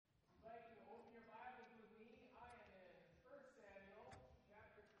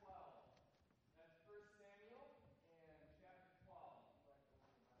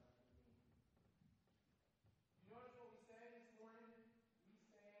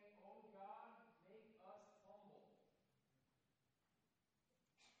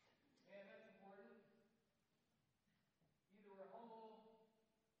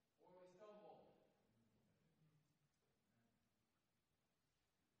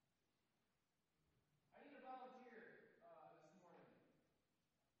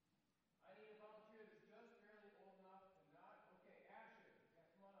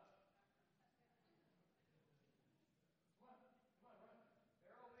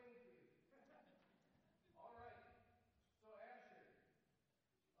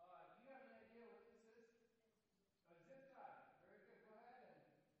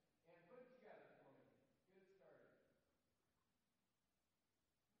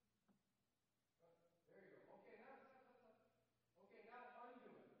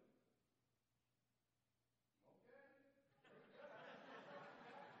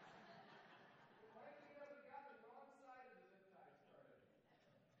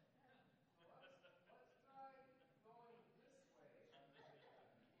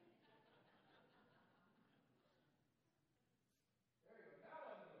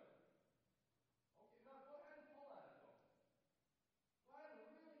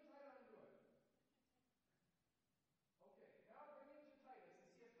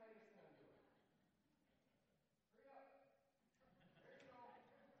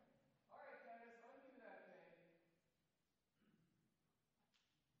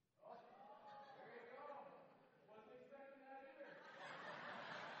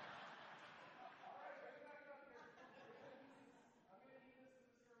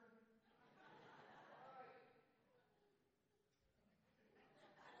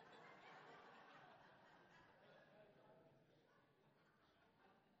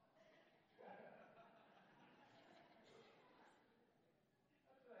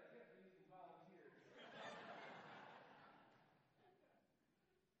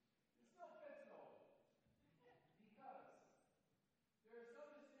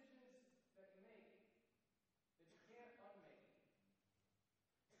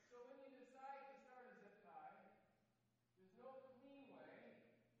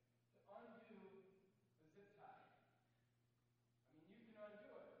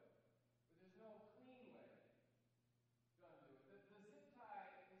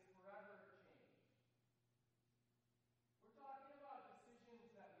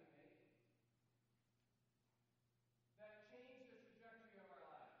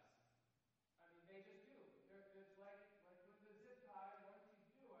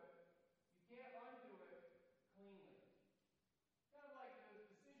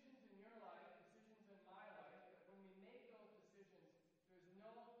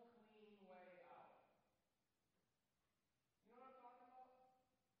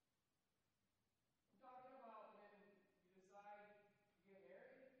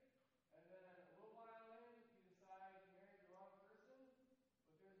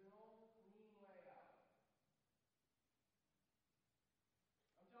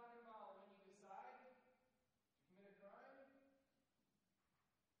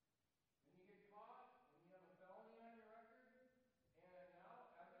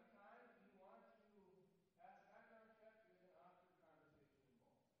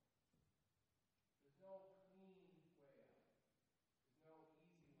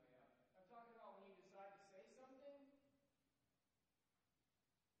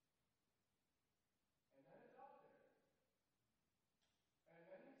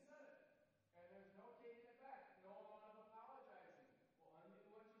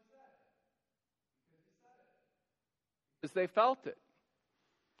as they felt it.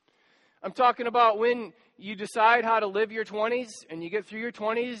 I'm talking about when you decide how to live your 20s, and you get through your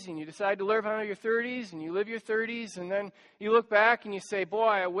 20s, and you decide to live how your 30s, and you live your 30s, and then you look back and you say, boy,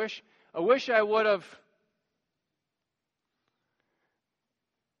 I wish I would have.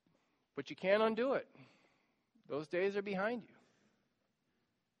 But you can't undo it. Those days are behind you.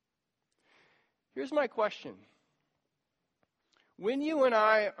 Here's my question. When you and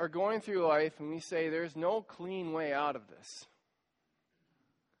I are going through life and we say there's no clean way out of this,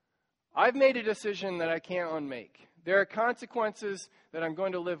 I've made a decision that I can't unmake. There are consequences that I'm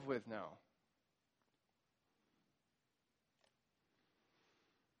going to live with now.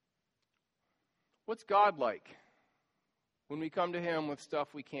 What's God like when we come to Him with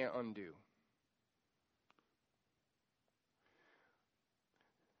stuff we can't undo?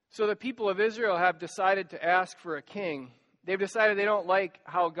 So the people of Israel have decided to ask for a king. They've decided they don't like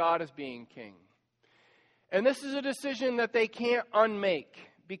how God is being king. And this is a decision that they can't unmake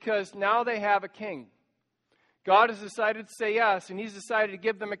because now they have a king. God has decided to say yes, and He's decided to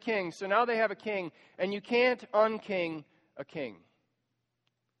give them a king. So now they have a king, and you can't unking a king.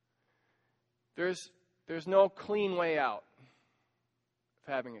 There's no clean way out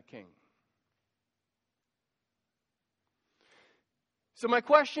of having a king. So my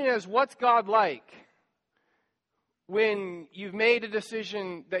question is, what's God like when you've made a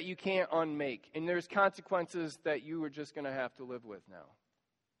decision that you can't unmake, and there's consequences that you are just going to have to live with now?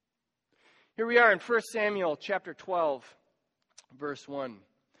 Here we are in 1 Samuel chapter 12, verse 1.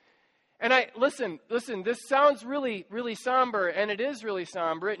 And listen, this sounds really, really somber, and it is really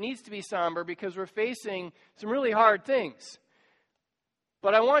somber. It needs to be somber because we're facing some really hard things.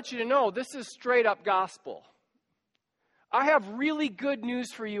 But I want you to know, this is straight up gospel. I have really good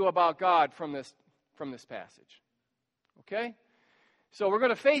news for you about God from this passage. Okay? So we're going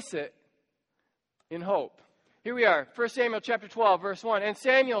to face it in hope. Here we are, 1 Samuel chapter 12, verse 1. And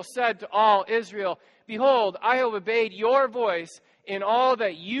Samuel said to all Israel, behold, I have obeyed your voice in all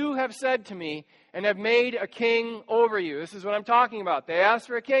that you have said to me, and have made a king over you. This is what I'm talking about. They asked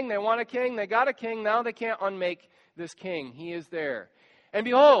for a king, they want a king, they got a king, now they can't unmake this king. He is there. And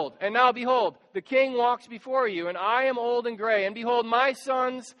behold, the king walks before you, and I am old and gray. And behold, my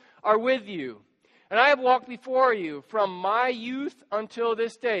sons are with you. And I have walked before you from my youth until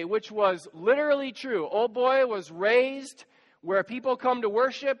this day, which was literally true. Old boy was raised where people come to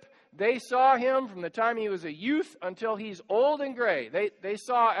worship. They saw him from the time he was a youth until he's old and gray. They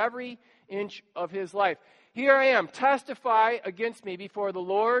saw every inch of his life. Here I am, testify against me before the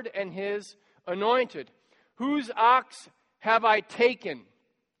Lord and His anointed. Whose ox have I taken?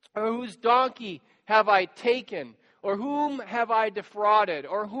 Or whose donkey have I taken? Or whom have I defrauded?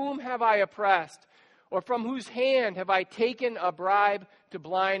 Or whom have I oppressed? Or from whose hand have I taken a bribe to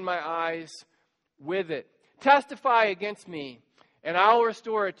blind my eyes with it? Testify against me, and I'll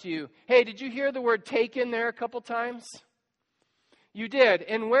restore it to you. Hey, did you hear the word taken there a couple times? You did.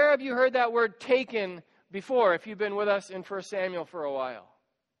 And where have you heard that word taken before, if you've been with us in 1 Samuel for a while?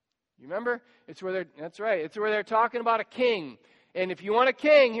 You remember? That's right. It's where they're talking about a king. And if you want a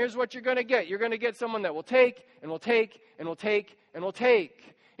king, here's what you're going to get. You're going to get someone that will take, and will take, and will take, and will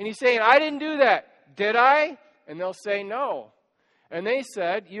take. And he's saying, I didn't do that. Did I? And they'll say, no. And they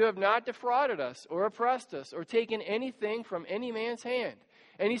said, you have not defrauded us, or oppressed us, or taken anything from any man's hand.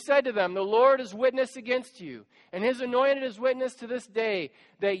 And he said to them, the Lord is witness against you, and His anointed is witness to this day,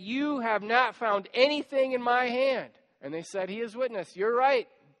 that you have not found anything in my hand. And they said, He is witness. You're right.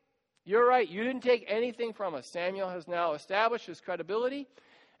 You're right. You didn't take anything from us. Samuel has now established his credibility,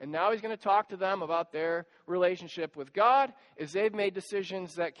 and now he's going to talk to them about their relationship with God as they've made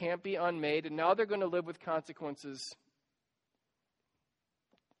decisions that can't be unmade, and now they're going to live with consequences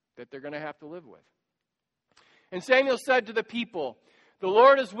that they're going to have to live with. And Samuel said to the people, the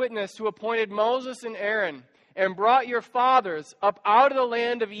Lord is witness who appointed Moses and Aaron and brought your fathers up out of the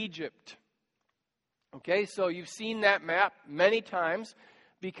land of Egypt. Okay, so you've seen that map many times,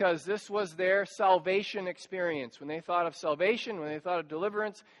 because this was their salvation experience. When they thought of salvation, when they thought of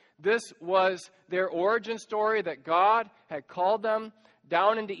deliverance, this was their origin story, that God had called them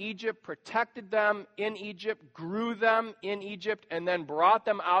down into Egypt, protected them in Egypt, grew them in Egypt, and then brought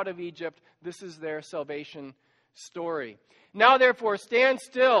them out of Egypt. This is their salvation story. Now therefore stand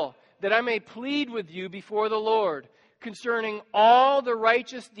still, that I may plead with you before the Lord concerning all the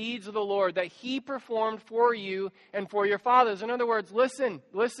righteous deeds of the Lord that He performed for you and for your fathers. In other words,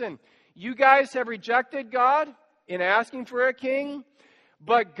 listen. You guys have rejected God in asking for a king,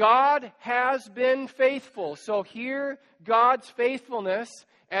 but God has been faithful. So hear God's faithfulness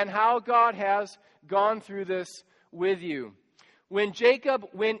and how God has gone through this with you. when Jacob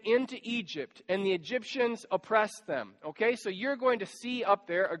went into Egypt and the Egyptians oppressed them. Okay, so you're going to see up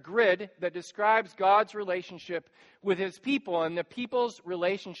there a grid that describes God's relationship with his people and the people's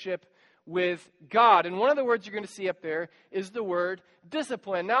relationship with God. And one of the words you're going to see up there is the word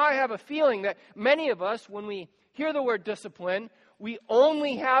discipline. Now I have a feeling that many of us, when we hear the word discipline, we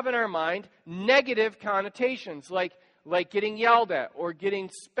only have in our mind negative connotations, like getting yelled at or getting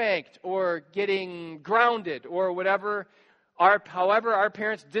spanked or getting grounded or whatever. However our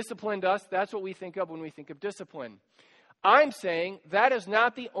parents disciplined us, that's what we think of when we think of discipline. I'm saying that is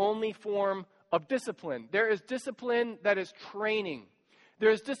not the only form of discipline. There is discipline that is training.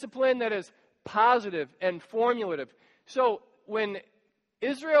 There is discipline that is positive and formulative. So when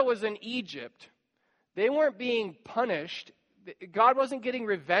Israel was in Egypt, they weren't being punished. God wasn't getting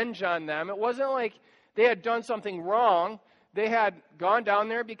revenge on them. It wasn't like they had done something wrong. They had gone down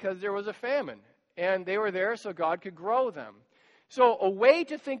there because there was a famine. And they were there so God could grow them. So a way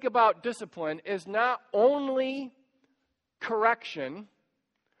to think about discipline is not only correction.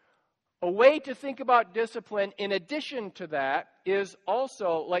 A way to think about discipline in addition to that is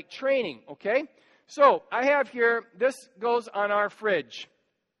also like training, okay? So I have here, this goes on our fridge.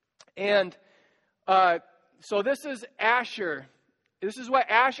 And so this is Asher. This is what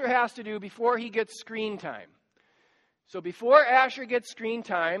Asher has to do before he gets screen time. So before Asher gets screen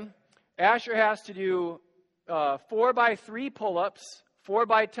time, Asher has to do 4x3 pull-ups,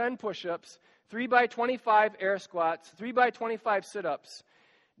 4x10 push-ups, 3x25 air squats, 3x25 sit-ups,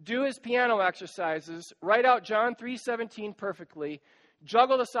 do his piano exercises, write out John 3:17 perfectly,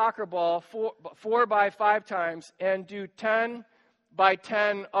 juggle the soccer ball 4x5 times, and do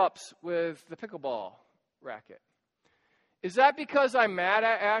 10x10 ups with the pickleball racket. Is that because I'm mad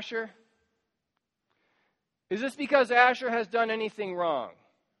at Asher? Is this because Asher has done anything wrong?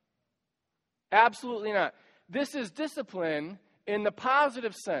 Absolutely not. This is discipline in the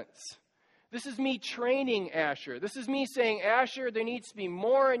positive sense. This is me training Asher. This is me saying, Asher, there needs to be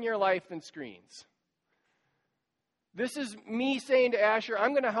more in your life than screens. This is me saying to Asher,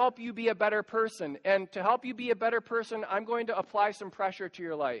 I'm going to help you be a better person. And to help you be a better person, I'm going to apply some pressure to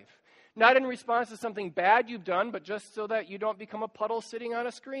your life. Not in response to something bad you've done, but just so that you don't become a puddle sitting on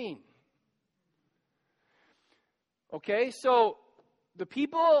a screen. Okay, so the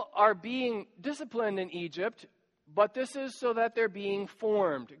people are being disciplined in Egypt, but this is so that they're being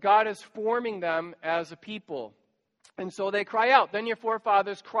formed. God is forming them as a people. And so they cry out. Then your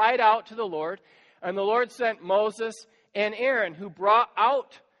forefathers cried out to the Lord, and the Lord sent Moses and Aaron, who brought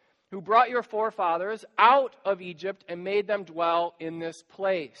your forefathers out of Egypt and made them dwell in this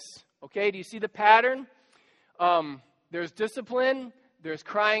place. Okay, do you see the pattern? There's discipline, there's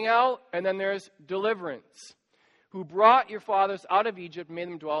crying out, and then there's deliverance. Who brought your fathers out of Egypt and made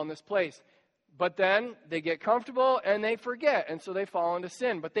them dwell in this place. But then they get comfortable and they forget, and so they fall into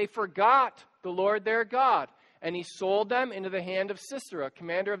sin. But they forgot the Lord their God, and he sold them into the hand of Sisera,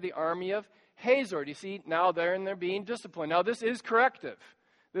 commander of the army of Hazor. Do you see? Now they're being disciplined. Now this is corrective.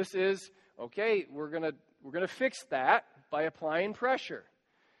 This is, okay, we're gonna fix that by applying pressure.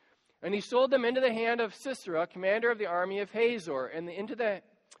 And he sold them into the hand of Sisera, commander of the army of Hazor, and into the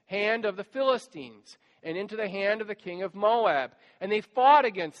hand of the Philistines, and into the hand of the king of Moab. And they fought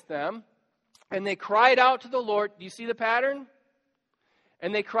against them, and they cried out to the Lord. Do you see the pattern?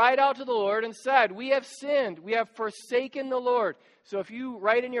 And they cried out to the Lord and said, we have sinned, we have forsaken the Lord. So if you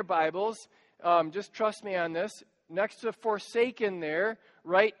write in your Bibles, just trust me on this, next to forsaken there,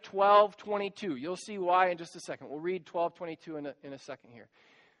 write 12:22. You'll see why in just a second. We'll read 12:22 in a second here.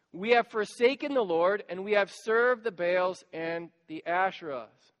 We have forsaken the Lord, and we have served the Baals and the Asherahs.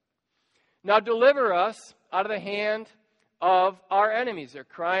 Now deliver us out of the hand of our enemies. They're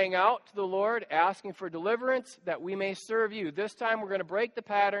crying out to the Lord, asking for deliverance that we may serve you. This time we're going to break the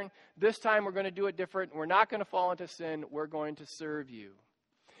pattern. This time we're going to do it different. We're not going to fall into sin. We're going to serve you.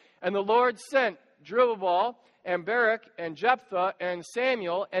 And the Lord sent Jerubbaal and Barak and Jephthah and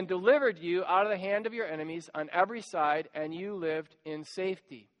Samuel and delivered you out of the hand of your enemies on every side, and you lived in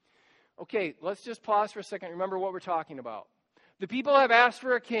safety. Okay, let's just pause for a second. Remember what we're talking about. The people have asked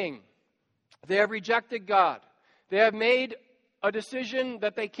for a king. They have rejected God. They have made a decision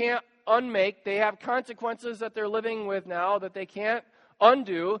that they can't unmake. They have consequences that they're living with now that they can't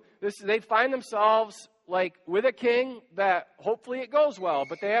undo. They find themselves like with a king that hopefully it goes well,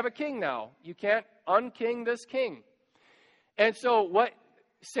 but they have a king now. You can't unking this king. And so what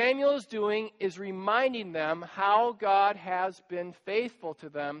Samuel is doing is reminding them how God has been faithful to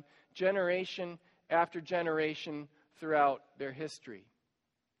them generation after generation throughout their history.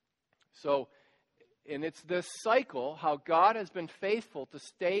 So, and it's this cycle, how God has been faithful to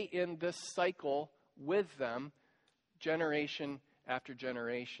stay in this cycle with them generation after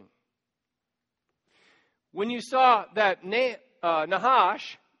generation. When you saw that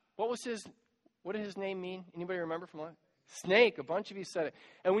Nahash, what did his name mean? Anybody remember from last? Snake. A bunch of you said it.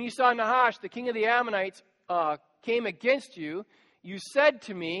 And when you saw Nahash, the king of the Ammonites, came against you, you said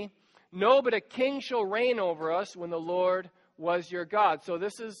to me, "No, but a king shall reign over us when the Lord was your God." So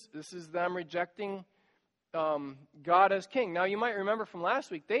this is them rejecting God as king. Now you might remember from last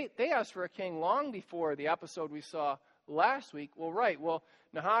week, they asked for a king long before the episode we saw last week. Well, right. Well,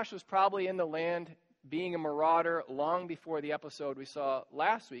 Nahash was probably in the land being a marauder long before the episode we saw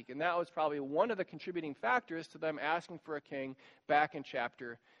last week. And that was probably one of the contributing factors to them asking for a king back in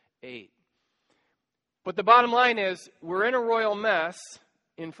chapter 8. But the bottom line is, we're in a royal mess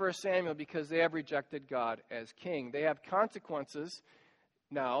in 1 Samuel because they have rejected God as king. They have consequences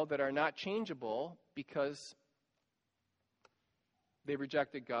now that are not changeable because they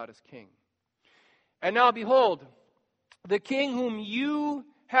rejected God as king. And now behold, the king whom you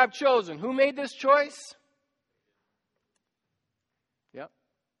have chosen. Who made this choice?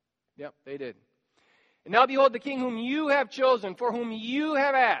 Yep, they did. And now behold, the king whom you have chosen, for whom you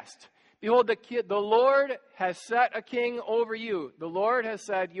have asked. Behold, the Lord has set a king over you. The Lord has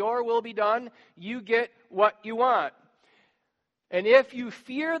said, your will be done. You get what you want. And if you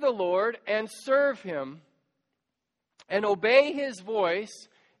fear the Lord and serve him and obey his voice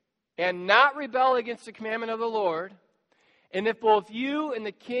and not rebel against the commandment of the Lord, and if both you and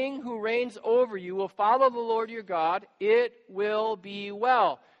the king who reigns over you will follow the Lord your God, it will be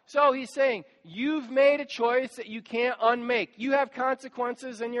well. So he's saying, you've made a choice that you can't unmake. You have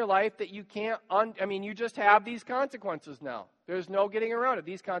consequences in your life that you can't you just have these consequences now. There's no getting around it.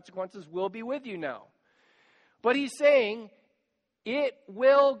 These consequences will be with you now. But he's saying, it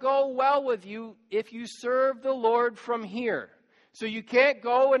will go well with you if you serve the Lord from here. So you can't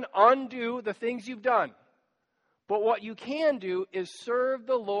go and undo the things you've done. But what you can do is serve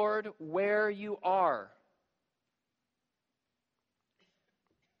the Lord where you are.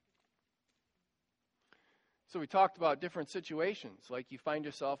 So we talked about different situations. Like you find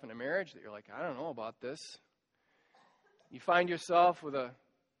yourself in a marriage that you're like, I don't know about this. You find yourself with a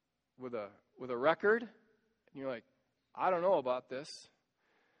record, and you're like, I don't know about this.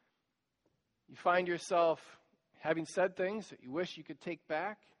 You find yourself having said things that you wish you could take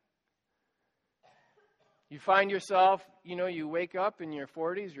back. You find yourself, you wake up in your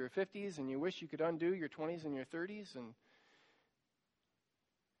 40s, your 50s, and you wish you could undo your 20s and your 30s. And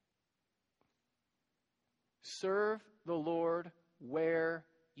serve the Lord where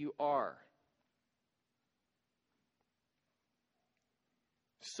you are.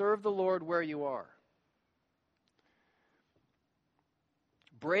 Serve the Lord where you are.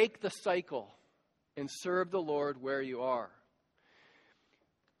 Break the cycle and serve the Lord where you are.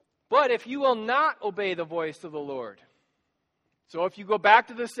 But if you will not obey the voice of the Lord, so if you go back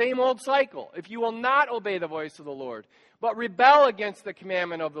to the same old cycle, if you will not obey the voice of the Lord, but rebel against the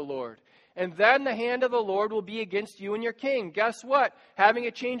commandment of the Lord, and then the hand of the Lord will be against you and your king. Guess what? Having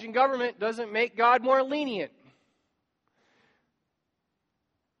a change in government doesn't make God more lenient.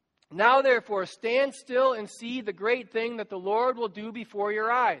 Now therefore, stand still and see the great thing that the Lord will do before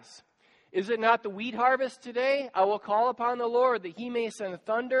your eyes. Is it not the wheat harvest today? I will call upon the Lord that he may send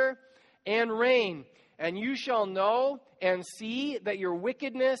thunder and rain, and you shall know and see that your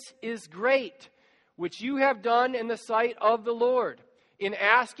wickedness is great, which you have done in the sight of the Lord, in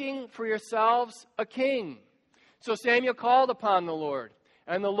asking for yourselves a king. So Samuel called upon the Lord,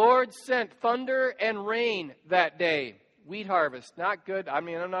 and the Lord sent thunder and rain that day. Wheat harvest, not good. I'm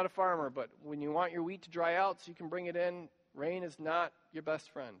not a farmer, but when you want your wheat to dry out so you can bring it in, rain is not your best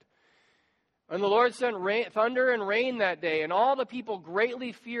friend. And the Lord sent thunder and rain that day, and all the people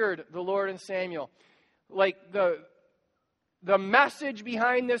greatly feared the Lord and Samuel. Like the message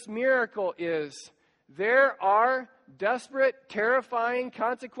behind this miracle is there are desperate, terrifying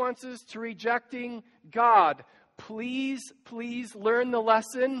consequences to rejecting God. Please learn the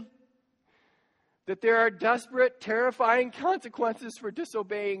lesson that there are desperate, terrifying consequences for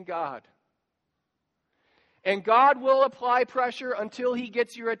disobeying God. And God will apply pressure until he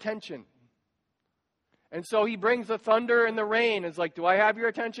gets your attention. And so he brings the thunder and the rain. It's like, do I have your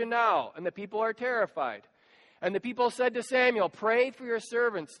attention now? And the people are terrified. And the people said to Samuel, pray for your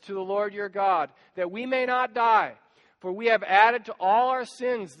servants to the Lord your God, that we may not die. For we have added to all our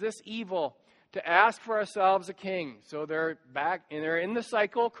sins this evil, to ask for ourselves a king. So they're back, and they're in the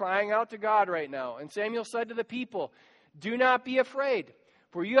cycle, crying out to God right now. And Samuel said to the people, do not be afraid,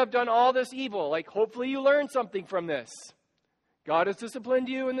 for you have done all this evil. Like, hopefully you learned something from this. God has disciplined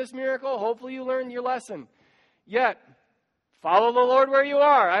you in this miracle. Hopefully you learned your lesson. Yet, follow the Lord where you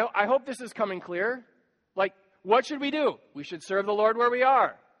are. I hope this is coming clear. Like, what should we do? We should serve the Lord where we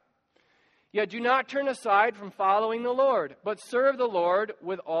are. Yet do not turn aside from following the Lord, but serve the Lord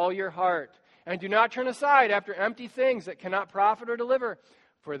with all your heart. And do not turn aside after empty things that cannot profit or deliver,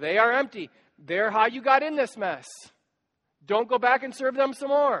 for they are empty. They're how you got in this mess. Don't go back and serve them some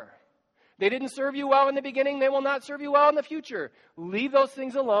more. They didn't serve you well in the beginning. They will not serve you well in the future. Leave those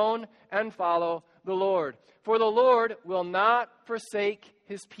things alone and follow the Lord. For the Lord will not forsake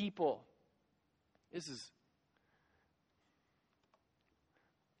his people. I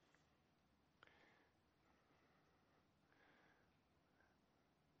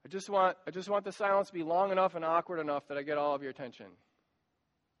just want the silence to be long enough and awkward enough that I get all of your attention.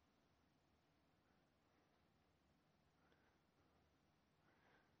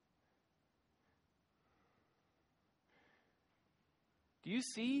 Do you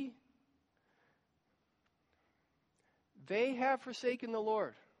see? They have forsaken the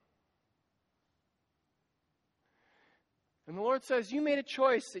Lord. And the Lord says, you made a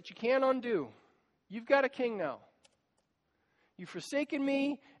choice that you can't undo. You've got a king now. You've forsaken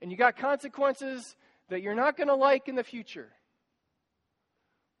me, and you got consequences that you're not going to like in the future.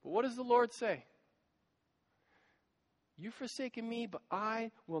 But what does the Lord say? You've forsaken me, but I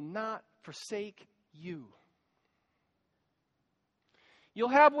will not forsake you. You'll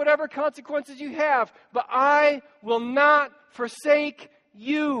have whatever consequences you have, but I will not forsake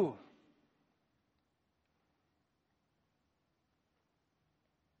you.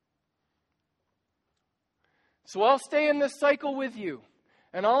 So I'll stay in this cycle with you,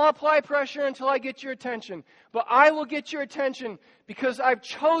 and I'll apply pressure until I get your attention. But I will get your attention because I've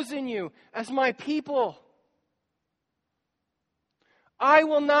chosen you as my people. I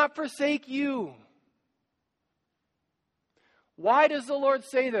will not forsake you. Why does the Lord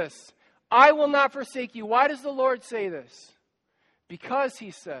say this? I will not forsake you. Why does the Lord say this? Because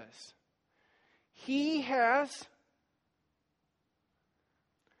he says, he has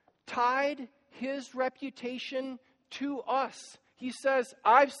tied his reputation to us. He says,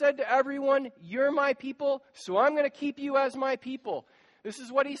 I've said to everyone, you're my people, so I'm going to keep you as my people. This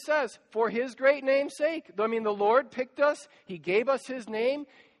is what he says, for his great name's sake. I mean, the Lord picked us. He gave us his name.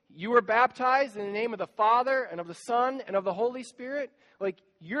 You were baptized in the name of the Father and of the Son and of the Holy Spirit. Like,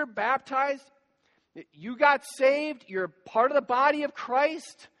 you're baptized. You got saved. You're part of the body of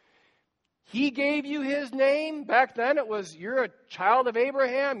Christ. He gave you his name. Back then it was, you're a child of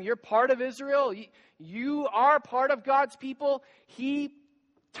Abraham. You're part of Israel. You are part of God's people. He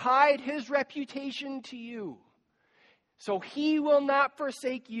tied his reputation to you. So he will not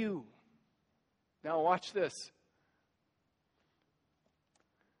forsake you. Now watch this.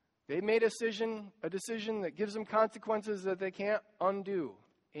 They made a decision that gives them consequences that they can't undo.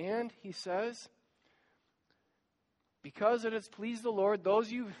 And he says, because it has pleased the Lord, those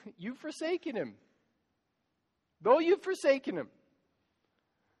you've forsaken him. Though you've forsaken him.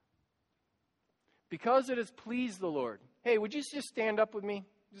 Because it has pleased the Lord. Hey, would you just stand up with me?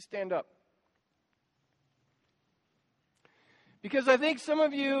 Just stand up. Because I think some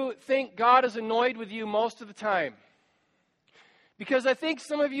of you think God is annoyed with you most of the time. Because I think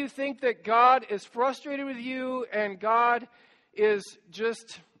some of you think that God is frustrated with you and God is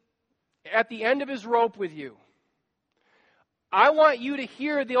just at the end of his rope with you. I want you to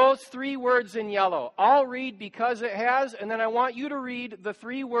hear those 3 words in yellow. I'll read because it has, and then I want you to read the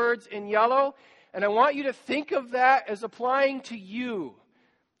 3 words in yellow, and I want you to think of that as applying to you.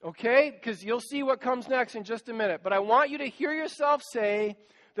 Okay? Because you'll see what comes next in just a minute. But I want you to hear yourself say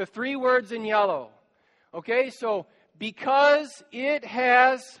the 3 words in yellow. Okay? So, because it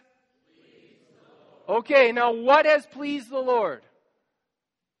has... Okay, now what has pleased the Lord?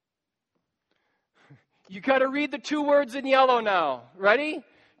 You got to read the 2 words in yellow now. Ready?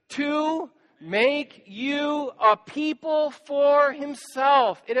 To make you a people for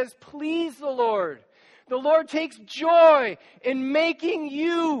himself. It has pleased the Lord. The Lord takes joy in making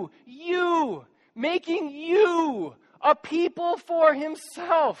you a people for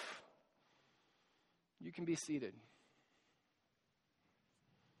himself. You can be seated.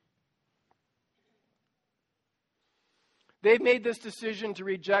 They've made this decision to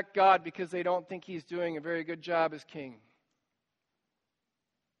reject God because they don't think he's doing a very good job as king.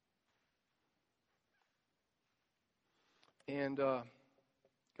 And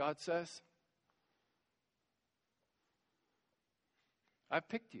God says, I've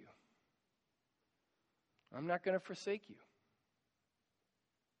picked you. I'm not going to forsake you.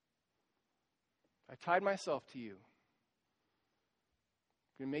 I tied myself to you.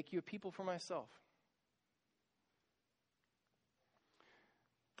 I'm going to make you a people for myself.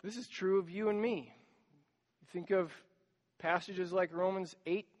 This is true of you and me. You think of passages like Romans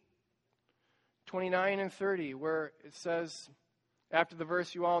 29 and 30, where it says, after the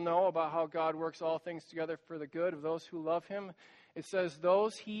verse you all know about how God works all things together for the good of those who love him, it says,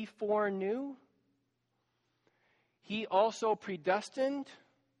 those he foreknew, he also predestined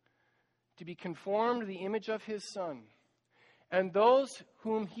to be conformed to the image of his Son. And those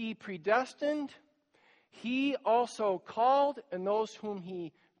whom he predestined, he also called, and those whom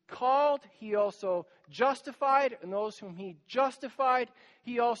he called, he also justified, and those whom he justified,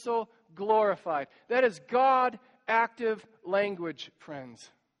 he also glorified. That is God active language, friends.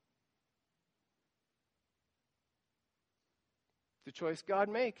 The choice God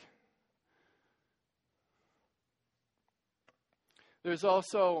make. There's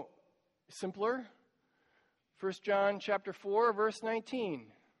also simpler, 1 John chapter 4, verse 19,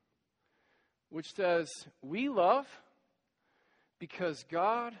 which says, we love because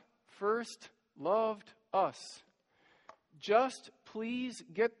God first loved us. Just please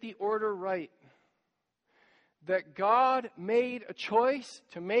get the order right. That God made a choice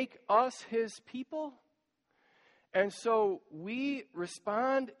to make us his people. And so we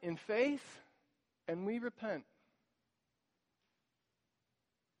respond in faith and we repent.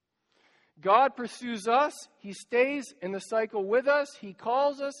 God pursues us. He stays in the cycle with us. He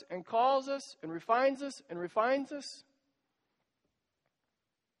calls us and refines us and refines us.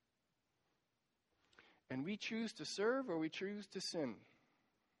 And we choose to serve or we choose to sin.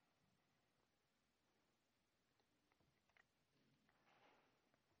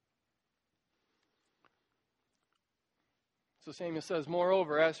 So Samuel says,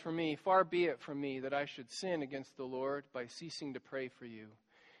 moreover, as for me, far be it from me that I should sin against the Lord by ceasing to pray for you.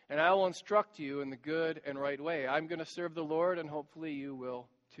 And I will instruct you in the good and right way. I'm going to serve the Lord, and hopefully you will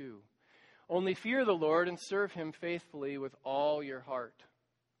too. Only fear the Lord and serve him faithfully with all your heart.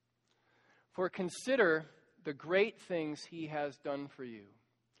 For consider the great things he has done for you.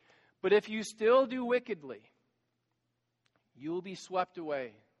 But if you still do wickedly, you will be swept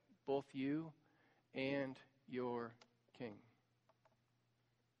away, both you and your king.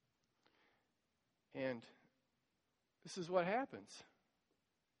 And this is what happens,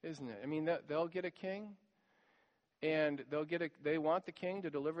 isn't it? I mean, they'll get a king, and they want the king to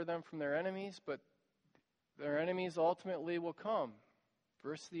deliver them from their enemies, but their enemies ultimately will come.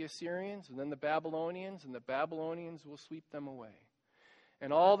 First the Assyrians, and then the Babylonians, and the Babylonians will sweep them away.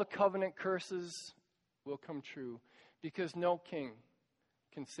 And all the covenant curses will come true, because no king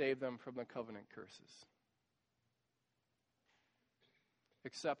can save them from the covenant curses.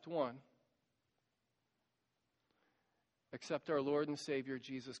 Except one. Except our Lord and Savior,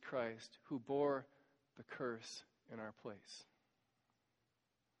 Jesus Christ, who bore the curse in our place.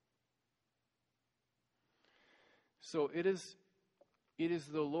 So it is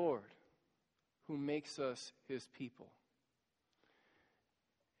the Lord who makes us his people.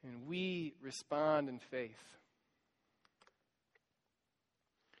 And we respond in faith.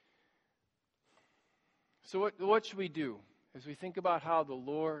 So what should we do as we think about how the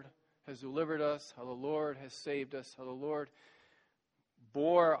Lord has delivered us, how the Lord has saved us, how the Lord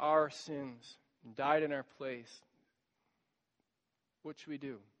bore our sins and died in our place? What should we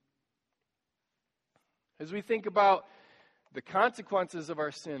do? As we think about the consequences of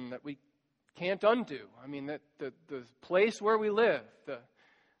our sin that we can't undo, I mean, that the place where we live,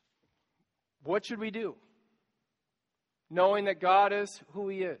 what should we do? Knowing that God is who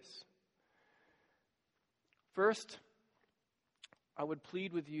he is. First, I would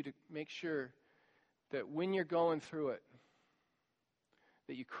plead with you to make sure that when you're going through it,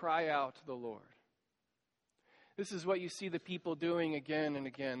 that you cry out to the Lord. This is what you see the people doing again and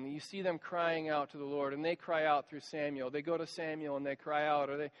again. You see them crying out to the Lord, and they cry out through Samuel. They go to Samuel and they cry out,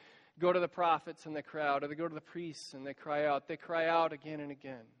 or they go to the prophets and they cry out, or they go to the priests and they cry out. They cry out again and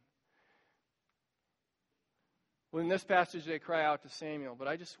again. Well, in this passage, they cry out to Samuel, but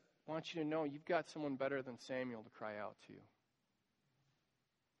I just want you to know you've got someone better than Samuel to cry out to.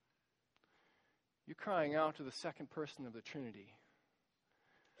 You're crying out to the second person of the Trinity.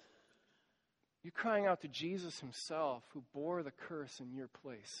 You're crying out to Jesus himself, who bore the curse in your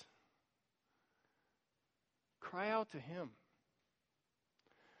place. Cry out to him.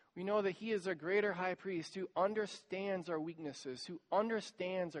 We know that he is a greater high priest who understands our weaknesses, who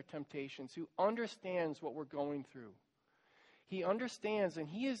understands our temptations, who understands what we're going through. He understands, and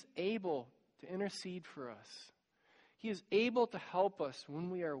he is able to intercede for us. He is able to help us when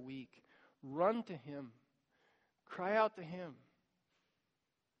we are weak. Run to him. Cry out to him.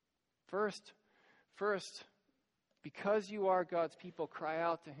 First, because you are God's people, cry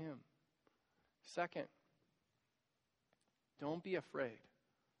out to him. Second, don't be afraid.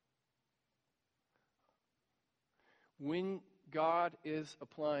 When God is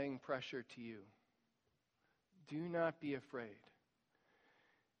applying pressure to you, Do not be afraid.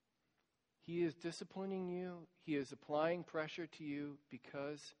 He is disciplining you. He is applying pressure to you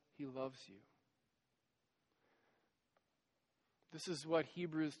because he loves you. This is what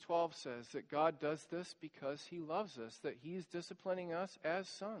Hebrews 12 says, that God does this because he loves us, that he is disciplining us as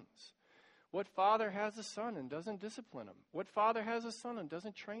sons. What father has a son and doesn't discipline him? What father has a son and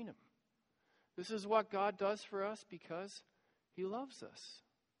doesn't train him? This is what God does for us because he loves us.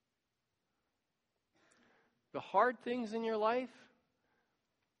 The hard things in your life,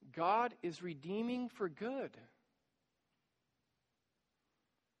 God is redeeming for good.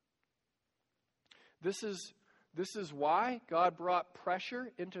 This is why God brought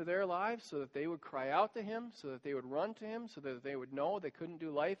pressure into their lives, so that they would cry out to him, so that they would run to him, so that they would know they couldn't do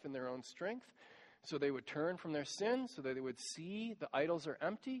life in their own strength, so they would turn from their sins, so that they would see the idols are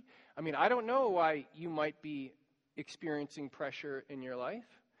empty. I mean, I don't know why you might be experiencing pressure in your life,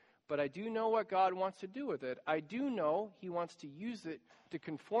 but I do know what God wants to do with it. I do know he wants to use it to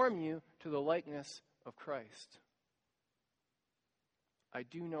conform you to the likeness of Christ. I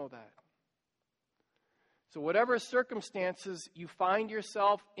do know that. So whatever circumstances you find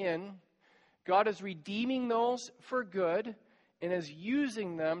yourself in, God is redeeming those for good and is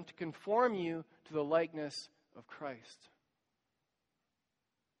using them to conform you to the likeness of Christ.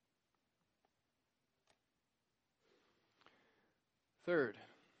 Third,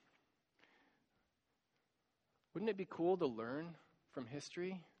 wouldn't it be cool to learn from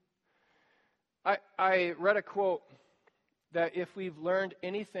history? I read a quote that if we've learned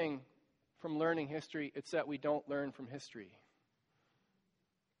anything from learning history, it's that we don't learn from history.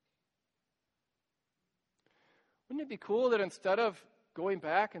 Wouldn't it be cool that instead of going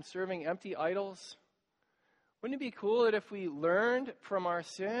back and serving empty idols, wouldn't it be cool that if we learned from our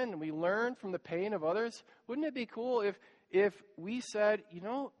sin and we learned from the pain of others, wouldn't it be cool if we said, you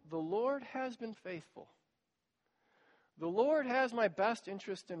know, the Lord has been faithful. The Lord has my best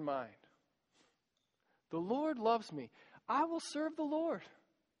interest in mind. The Lord loves me. I will serve the Lord.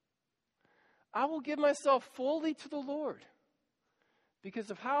 I will give myself fully to the Lord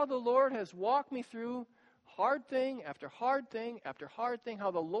because of how the Lord has walked me through hard thing after hard thing after hard thing,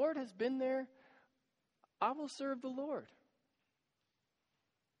 how the Lord has been there. I will serve the Lord.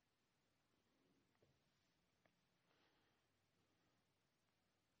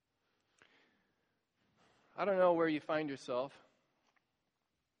 I don't know where you find yourself.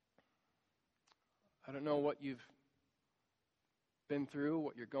 I don't know what you've been through,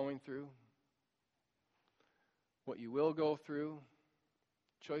 what you're going through, what you will go through,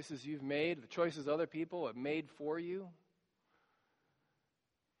 choices you've made, the choices other people have made for you.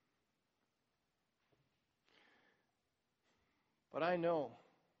 But I know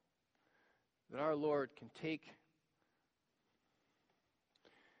that our Lord can take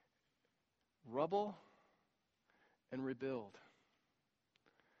rubble and rebuild.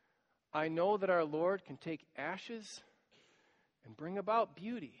 I know that our Lord can take ashes and bring about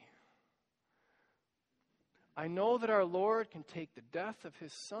beauty. I know that our Lord can take the death of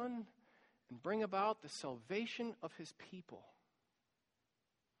his Son and bring about the salvation of his people.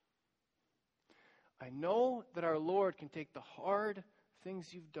 I know that our Lord can take the hard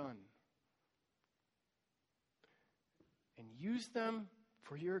things you've done and use them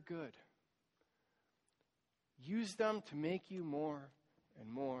for your good. Use them to make you more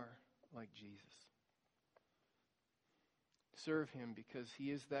and more like Jesus. Serve him because he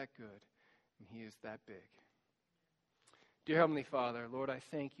is that good and he is that big. Dear Heavenly Father, Lord, I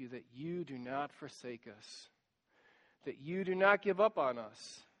thank you that you do not forsake us, that you do not give up on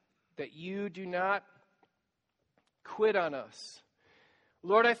us, that you do not quit on us.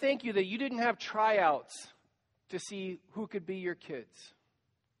 Lord, I thank you that you didn't have tryouts to see who could be your kids,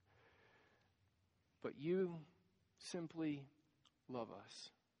 but you simply love us.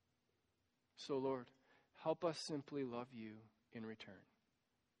 So, Lord, help us simply love you in return.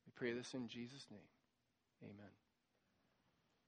 We pray this in Jesus' name. Amen.